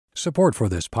Support for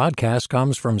this podcast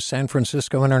comes from San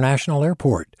Francisco International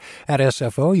Airport. At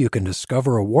SFO, you can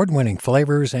discover award-winning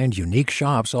flavors and unique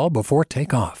shops all before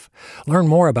takeoff. Learn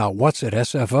more about what's at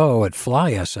SFO at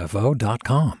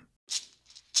flysfo.com.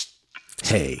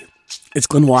 Hey, it's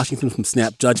Glenn Washington from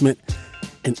Snap Judgment.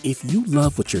 And if you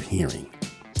love what you're hearing,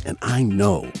 and I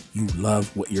know you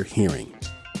love what you're hearing,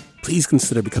 please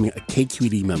consider becoming a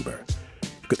KQED member.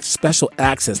 Get special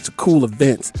access to cool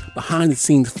events,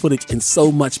 behind-the-scenes footage, and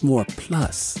so much more.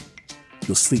 Plus,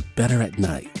 you'll sleep better at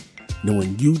night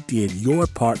knowing you did your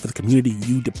part for the community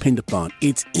you depend upon.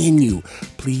 It's in you.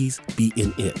 Please be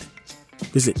in it.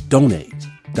 Visit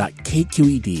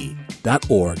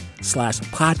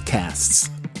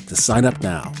donate.kqed.org/podcasts to sign up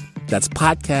now. That's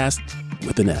podcast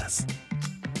with an S.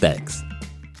 Thanks.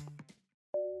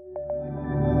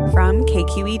 From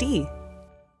KQED.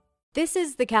 This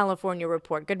is the California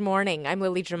Report. Good morning. I'm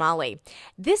Lily Jamali.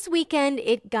 This weekend,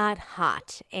 it got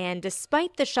hot, and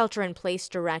despite the shelter-in-place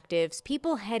directives,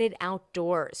 people headed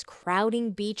outdoors,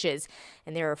 crowding beaches,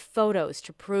 and there are photos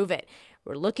to prove it.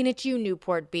 We're looking at you,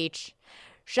 Newport Beach.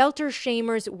 Shelter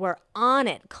shamers were on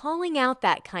it, calling out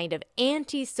that kind of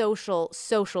antisocial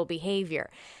social behavior.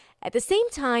 At the same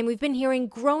time, we've been hearing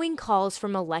growing calls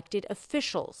from elected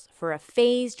officials for a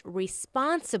phased,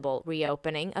 responsible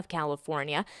reopening of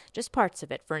California, just parts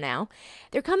of it for now.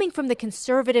 They're coming from the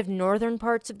conservative northern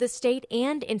parts of the state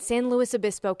and in San Luis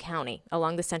Obispo County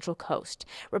along the Central Coast.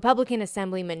 Republican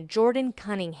Assemblyman Jordan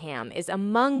Cunningham is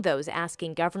among those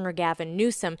asking Governor Gavin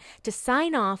Newsom to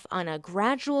sign off on a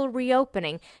gradual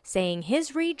reopening, saying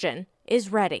his region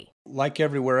is ready. Like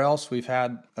everywhere else, we've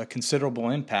had a considerable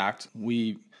impact.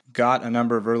 We got a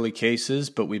number of early cases,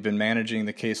 but we've been managing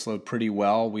the caseload pretty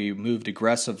well. We moved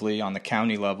aggressively on the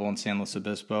county level in San Luis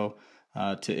Obispo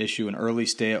to issue an early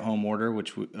stay-at-home order,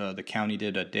 which the county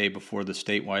did a day before the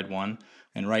statewide one.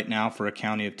 And right now, for a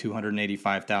county of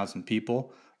 285,000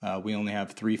 people, we only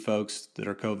have 3 folks that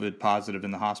are COVID positive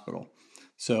in the hospital.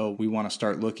 So we want to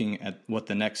start looking at what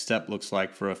the next step looks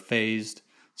like for a phased,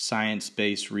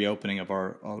 science-based reopening of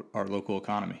our local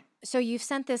economy. So you've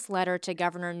sent this letter to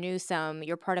Governor Newsom.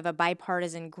 You're part of a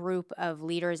bipartisan group of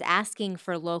leaders asking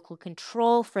for local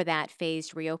control for that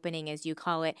phased reopening, as you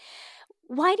call it.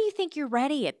 Why do you think you're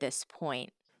ready at this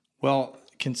point? Well,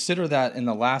 consider that in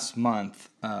the last month,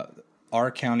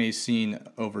 our county's seen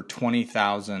over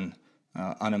 20,000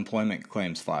 unemployment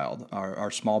claims filed. Our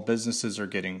small businesses are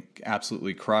getting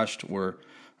absolutely crushed. We're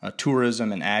a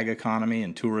tourism and ag economy,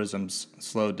 and tourism's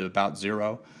slowed to about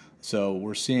zero. So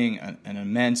we're seeing an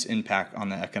immense impact on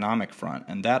the economic front,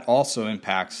 and that also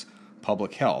impacts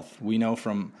public health. We know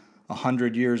from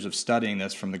 100 years of studying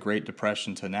this, from the Great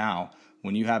Depression to now,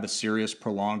 when you have a serious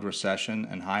prolonged recession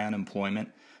and high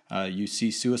unemployment, you see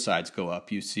suicides go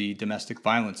up, you see domestic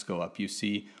violence go up, you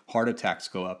see heart attacks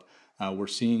go up. We're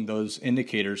seeing those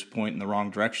indicators point in the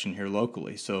wrong direction here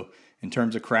locally. So in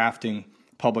terms of crafting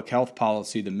public health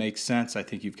policy that makes sense, I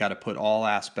think you've got to put all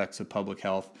aspects of public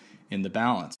health in the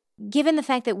balance. Given the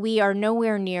fact that we are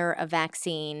nowhere near a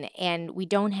vaccine and we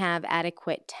don't have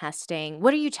adequate testing,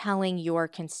 what are you telling your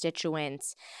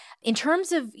constituents in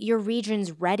terms of your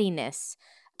region's readiness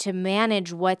to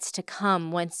manage what's to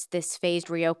come once this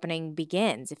phased reopening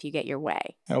begins, if you get your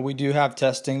way? We do have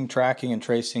testing, tracking, and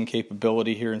tracing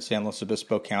capability here in San Luis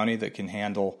Obispo County that can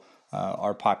handle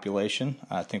our population.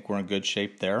 I think we're in good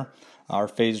shape there. Our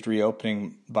phased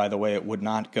reopening, by the way, it would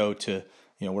not go to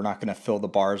we're not going to fill the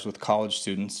bars with college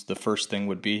students. The first thing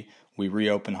would be we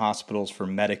reopen hospitals for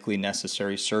medically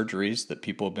necessary surgeries that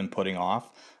people have been putting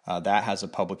off. That has a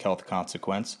public health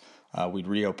consequence. We'd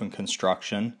reopen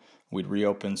construction. We'd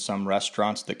reopen some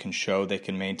restaurants that can show they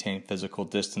can maintain physical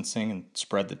distancing and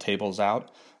spread the tables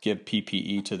out, give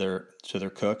PPE to their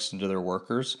cooks and to their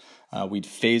workers. We'd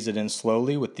phase it in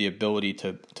slowly with the ability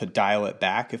to dial it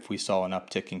back if we saw an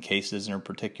uptick in cases in a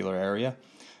particular area.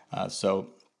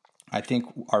 So I think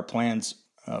our plan's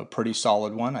a pretty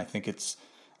solid one. I think it's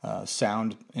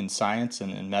sound in science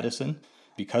and in medicine.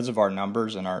 Because of our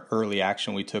numbers and our early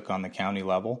action we took on the county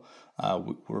level,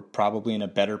 we're probably in a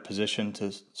better position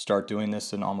to start doing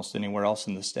this than almost anywhere else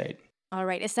in the state. All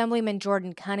right. Assemblyman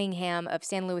Jordan Cunningham of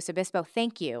San Luis Obispo,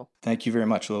 thank you. Thank you very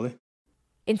much, Lily.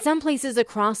 In some places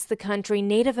across the country,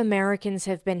 Native Americans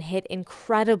have been hit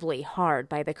incredibly hard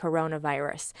by the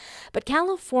coronavirus. But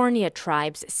California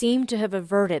tribes seem to have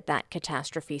averted that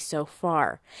catastrophe so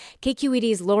far.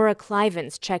 KQED's Laura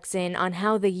Klivans checks in on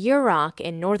how the Yurok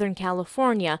in Northern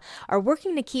California are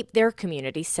working to keep their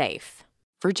community safe.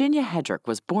 Virginia Hedrick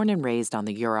was born and raised on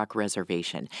the Yurok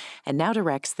Reservation and now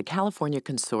directs the California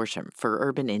Consortium for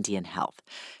Urban Indian Health.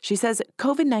 She says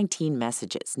COVID-19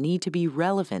 messages need to be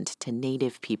relevant to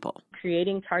Native people.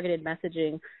 Creating targeted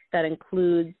messaging that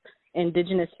includes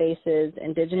Indigenous faces,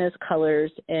 Indigenous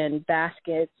colors, and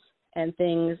baskets and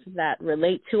things that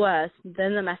relate to us,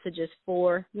 then the message is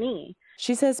for me.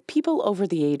 She says people over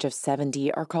the age of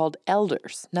 70 are called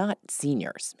elders, not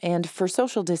seniors. And for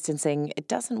social distancing, it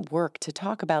doesn't work to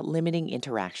talk about limiting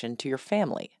interaction to your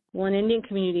family. Well, in Indian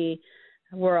community,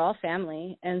 we're all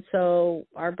family. And so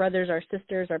our brothers, our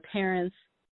sisters, our parents,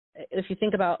 if you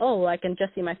think about, I can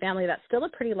just see my family, that's still a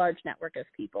pretty large network of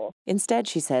people. Instead,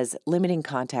 she says, limiting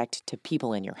contact to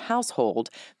people in your household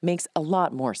makes a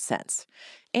lot more sense.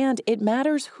 And it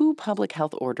matters who public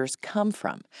health orders come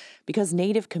from, because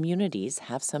Native communities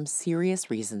have some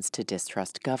serious reasons to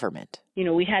distrust government.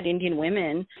 We had Indian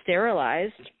women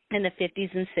sterilized in the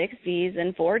 50s and 60s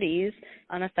and 40s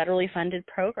on a federally funded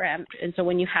program. And so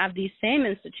when you have these same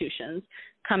institutions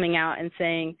coming out and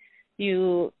saying,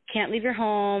 you can't leave your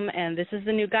home and this is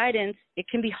the new guidance, it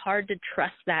can be hard to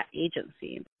trust that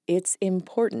agency. It's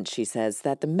important, she says,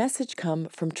 that the message come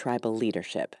from tribal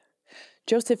leadership.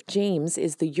 Joseph James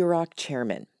is the Yurok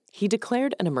chairman. He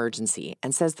declared an emergency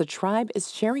and says the tribe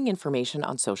is sharing information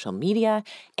on social media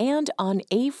and on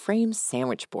A-frame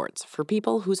sandwich boards for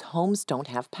people whose homes don't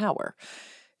have power.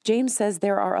 James says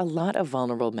there are a lot of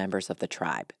vulnerable members of the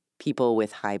tribe, people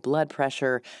with high blood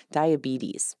pressure,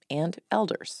 diabetes, and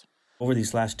elders. Over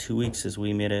these last 2 weeks, as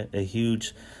we made a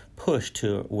huge push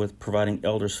with providing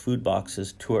elders food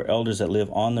boxes to our elders that live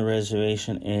on the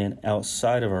reservation and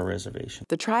outside of our reservation.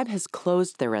 The tribe has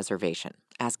closed their reservation,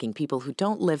 asking people who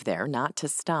don't live there not to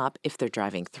stop if they're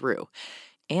driving through.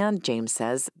 And James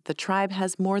says the tribe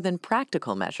has more than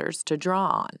practical measures to draw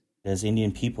on. As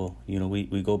Indian people,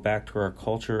 we go back to our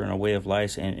culture and our way of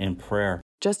life and prayer.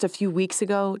 Just a few weeks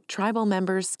ago, tribal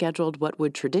members scheduled what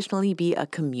would traditionally be a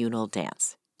communal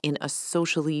dance in a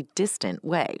socially distant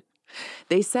way.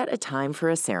 They set a time for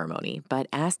a ceremony, but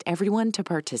asked everyone to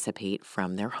participate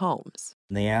from their homes.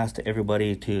 They asked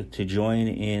everybody to join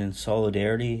in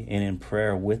solidarity and in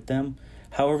prayer with them,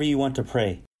 however you want to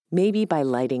pray. Maybe by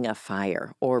lighting a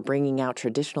fire or bringing out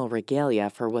traditional regalia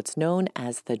for what's known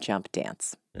as the jump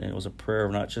dance. And it was a prayer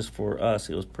not just for us,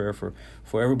 it was prayer for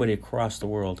everybody across the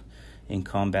world in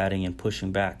combating and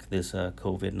pushing back this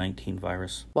COVID-19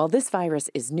 virus. While this virus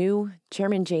is new,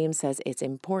 Chairman James says it's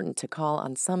important to call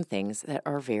on some things that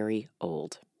are very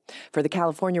old. For the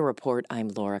California Report, I'm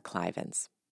Laura Klivans.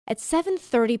 At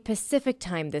 7:30 Pacific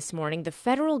time this morning, the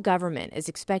federal government is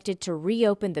expected to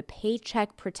reopen the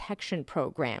Paycheck Protection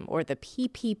Program, or the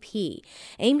PPP,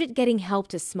 aimed at getting help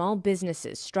to small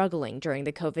businesses struggling during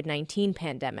the COVID-19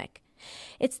 pandemic.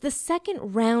 It's the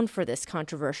second round for this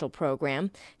controversial program.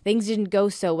 Things didn't go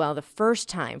so well the first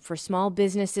time for small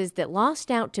businesses that lost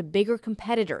out to bigger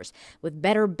competitors with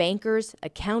better bankers,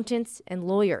 accountants, and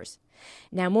lawyers.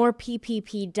 Now, more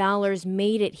PPP dollars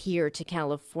made it here to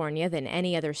California than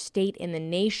any other state in the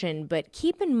nation, but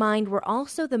keep in mind we're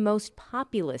also the most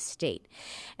populous state.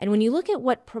 And when you look at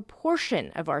what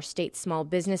proportion of our state's small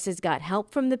businesses got help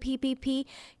from the PPP,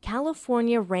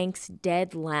 California ranks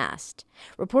dead last.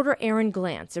 Reporter Aaron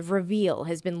Glantz of Reveal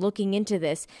has been looking into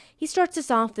this. He starts us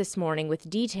off this morning with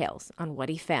details on what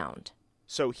he found.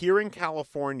 So here in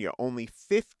California, only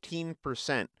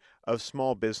 15% of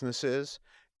small businesses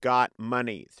got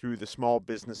money through the Small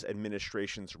Business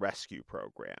Administration's rescue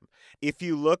program. If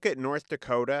you look at North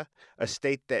Dakota, a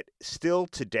state that still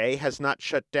today has not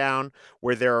shut down,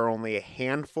 where there are only a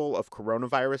handful of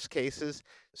coronavirus cases,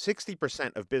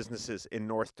 60% of businesses in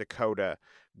North Dakota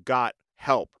got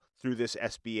help through this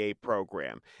SBA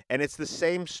program. And it's the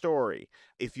same story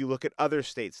if you look at other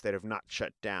states that have not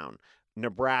shut down.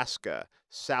 Nebraska,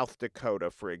 South Dakota,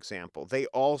 for example, they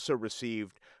also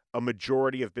received a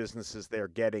majority of businesses there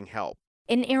getting help.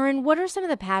 And Aaron, what are some of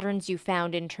the patterns you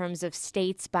found in terms of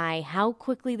states by how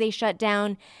quickly they shut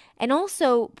down and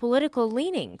also political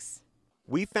leanings?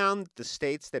 We found the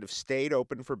states that have stayed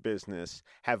open for business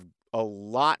have a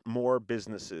lot more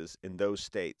businesses in those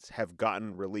states have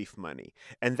gotten relief money.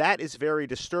 And that is very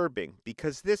disturbing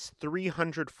because this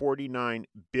 $349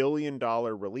 billion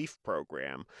relief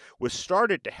program was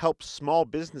started to help small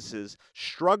businesses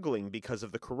struggling because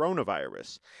of the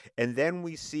coronavirus. And then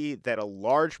we see that a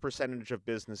large percentage of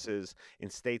businesses in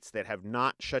states that have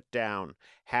not shut down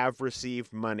have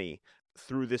received money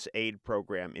through this aid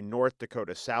program in North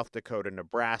Dakota, South Dakota,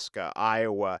 Nebraska,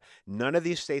 Iowa. None of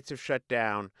these states have shut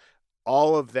down.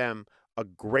 All of them, a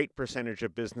great percentage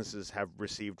of businesses have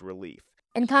received relief.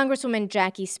 And Congresswoman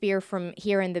Jackie Speer from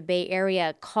here in the Bay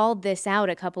Area called this out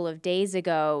a couple of days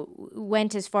ago,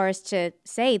 went as far as to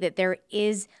say that there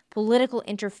is political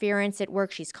interference at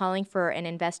work. She's calling for an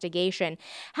investigation.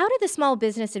 How did the Small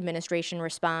Business Administration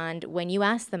respond when you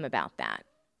asked them about that?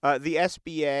 The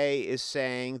SBA is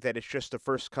saying that it's just a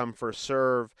first come, first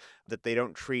serve, that they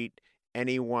don't treat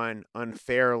anyone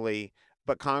unfairly.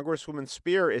 But Congresswoman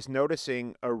Speer is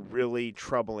noticing a really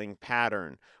troubling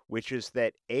pattern, which is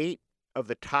that 8 of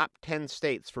the top 10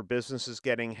 states for businesses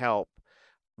getting help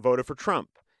voted for Trump.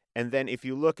 And then if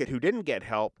you look at who didn't get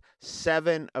help,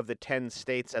 7 of the 10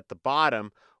 states at the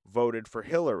bottom voted for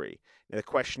Hillary. Now, the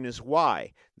question is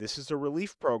why? This is a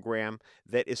relief program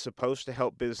that is supposed to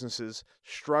help businesses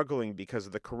struggling because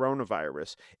of the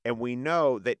coronavirus. And we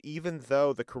know that even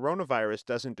though the coronavirus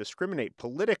doesn't discriminate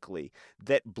politically,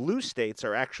 that blue states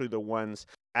are actually the ones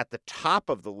at the top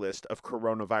of the list of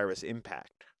coronavirus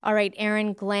impact. All right,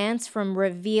 Aaron Glantz from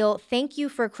Reveal, thank you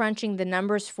for crunching the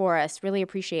numbers for us. Really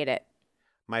appreciate it.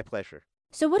 My pleasure.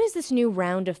 So what does this new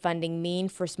round of funding mean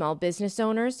for small business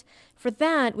owners? For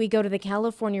that, we go to the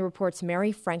California Report's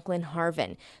Mary Franklin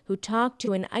Harvin, who talked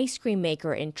to an ice cream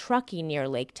maker in Truckee near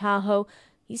Lake Tahoe.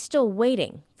 He's still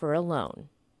waiting for a loan.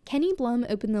 Kenny Blum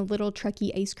opened the Little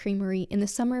Truckee Ice Creamery in the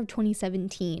summer of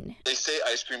 2017. They say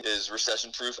ice cream is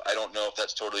recession-proof. I don't know if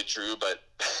that's totally true,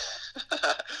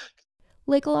 but...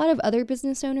 Like a lot of other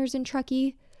business owners in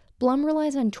Truckee, Blum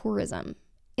relies on tourism.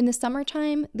 In the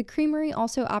summertime, the creamery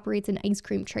also operates an ice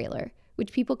cream trailer,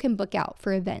 which people can book out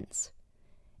for events.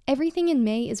 Everything in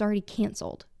May is already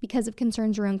canceled because of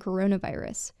concerns around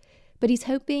coronavirus, but he's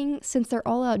hoping, since they're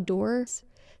all outdoors,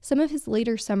 some of his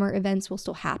later summer events will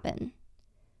still happen.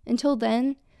 Until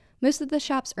then, most of the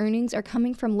shop's earnings are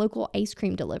coming from local ice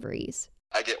cream deliveries.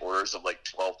 I get orders of like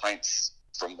 12 pints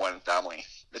from one family.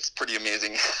 It's pretty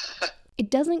amazing. It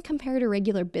doesn't compare to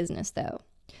regular business, though.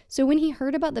 So when he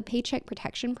heard about the Paycheck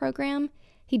Protection Program,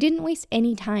 he didn't waste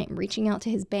any time reaching out to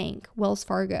his bank, Wells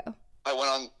Fargo. I went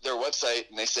on their website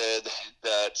and they said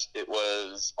that it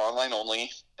was online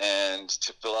only and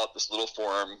to fill out this little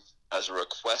form as a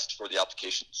request for the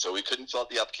application. So we couldn't fill out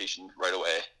the application right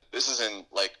away. This is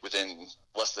within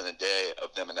less than a day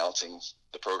of them announcing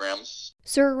the program.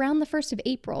 So around the 1st of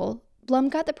April, Blum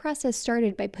got the process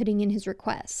started by putting in his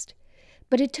request.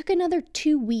 But it took another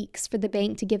 2 weeks for the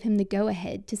bank to give him the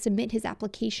go-ahead to submit his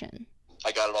application.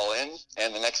 I got it all in,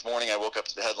 and the next morning I woke up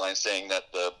to the headline saying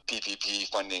that the PPP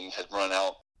funding had run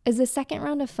out. As the second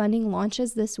round of funding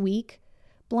launches this week,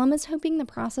 Blum is hoping the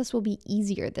process will be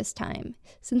easier this time,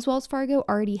 since Wells Fargo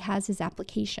already has his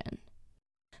application.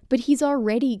 But he's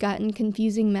already gotten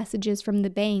confusing messages from the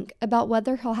bank about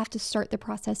whether he'll have to start the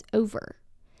process over.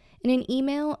 In an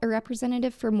email, a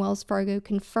representative from Wells Fargo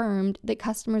confirmed that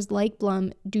customers like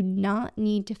Blum do not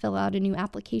need to fill out a new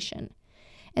application,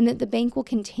 and that the bank will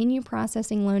continue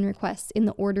processing loan requests in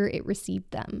the order it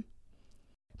received them.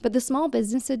 But the Small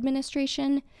Business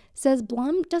Administration says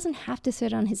Blum doesn't have to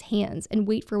sit on his hands and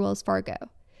wait for Wells Fargo,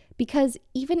 because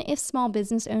even if small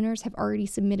business owners have already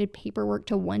submitted paperwork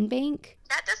to one bank,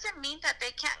 that doesn't mean that they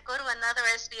can't go to another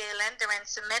SBA lender and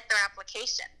submit their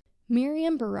application.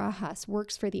 Miriam Barajas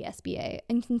works for the SBA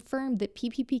and confirmed that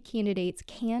PPP candidates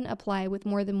can apply with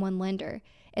more than one lender,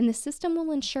 and the system will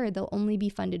ensure they'll only be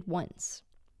funded once.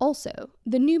 Also,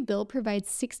 the new bill provides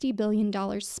 $60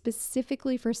 billion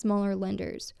specifically for smaller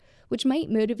lenders, which might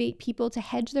motivate people to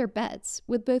hedge their bets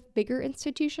with both bigger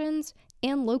institutions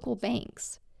and local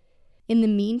banks. In the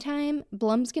meantime,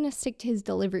 Blum's going to stick to his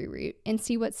delivery route and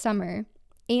see what summer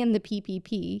and the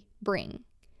PPP bring.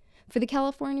 For the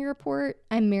California Report,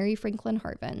 I'm Mary Franklin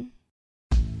Harvin.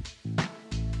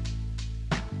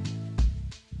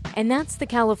 And that's the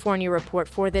California Report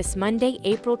for this Monday,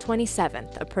 April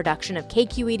 27th, a production of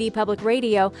KQED Public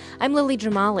Radio. I'm Lily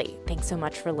Jamali. Thanks so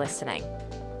much for listening.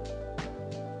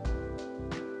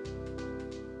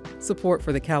 Support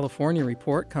for the California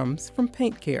Report comes from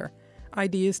Paint Care.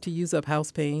 Ideas to use up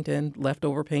house paint and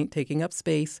leftover paint taking up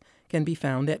space can be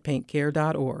found at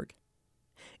paintcare.org.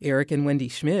 Eric and Wendy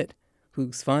Schmidt,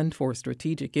 whose Fund for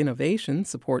Strategic Innovation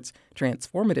supports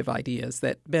transformative ideas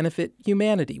that benefit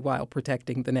humanity while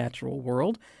protecting the natural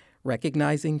world,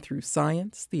 recognizing through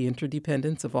science the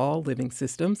interdependence of all living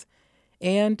systems,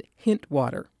 and Hint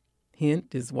Water.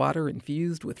 Hint is water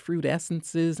infused with fruit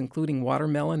essences, including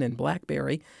watermelon and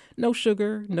blackberry. No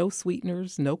sugar, no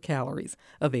sweeteners, no calories.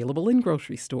 Available in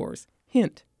grocery stores.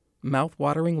 Hint,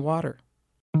 mouth-watering water.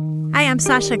 Hi, I'm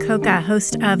Sasha Coca,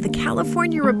 host of the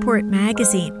California Report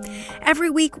magazine. Every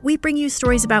week, we bring you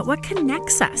stories about what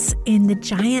connects us in the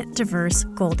giant, diverse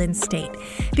Golden State.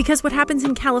 Because what happens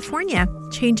in California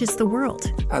changes the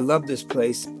world. I love this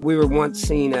place. We were once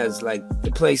seen as like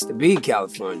the place to be,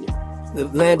 California. The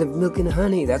land of milk and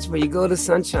honey. That's where you go to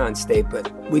Sunshine State,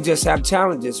 but we just have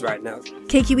challenges right now.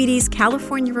 KQED's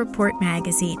California Report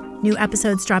magazine. New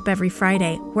episodes drop every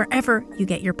Friday, wherever you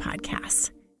get your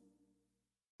podcasts.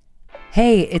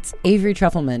 Hey, it's Avery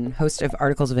Trufelman, host of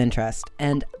Articles of Interest,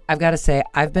 and I've got to say,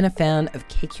 I've been a fan of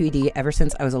KQED ever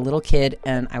since I was a little kid,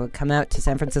 and I would come out to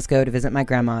San Francisco to visit my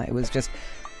grandma. It was just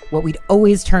what we'd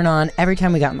always turn on every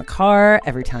time we got in the car,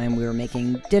 every time we were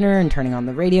making dinner and turning on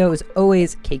the radio. It was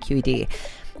always KQED.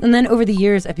 And then over the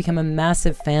years, I've become a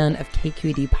massive fan of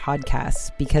KQED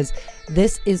podcasts because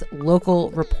this is local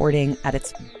reporting at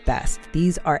its best.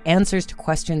 These are answers to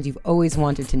questions you've always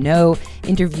wanted to know,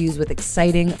 interviews with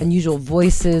exciting, unusual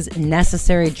voices,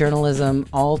 necessary journalism,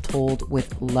 all told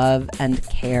with love and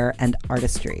care and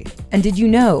artistry. And did you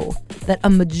know that a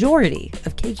majority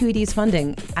of KQED's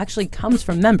funding actually comes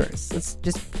from members? It's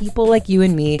just people like you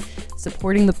and me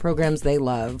supporting the programs they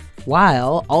love,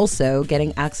 while also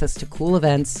getting access to cool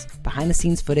events,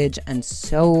 behind-the-scenes footage, and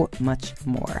so much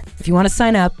more. If you want to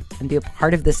sign up and be a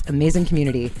part of this amazing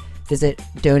community, visit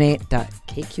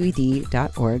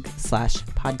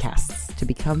donate.kqed.org/podcasts to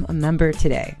become a member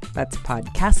today. That's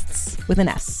podcasts with an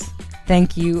S.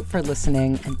 Thank you for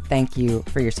listening, and thank you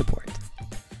for your support.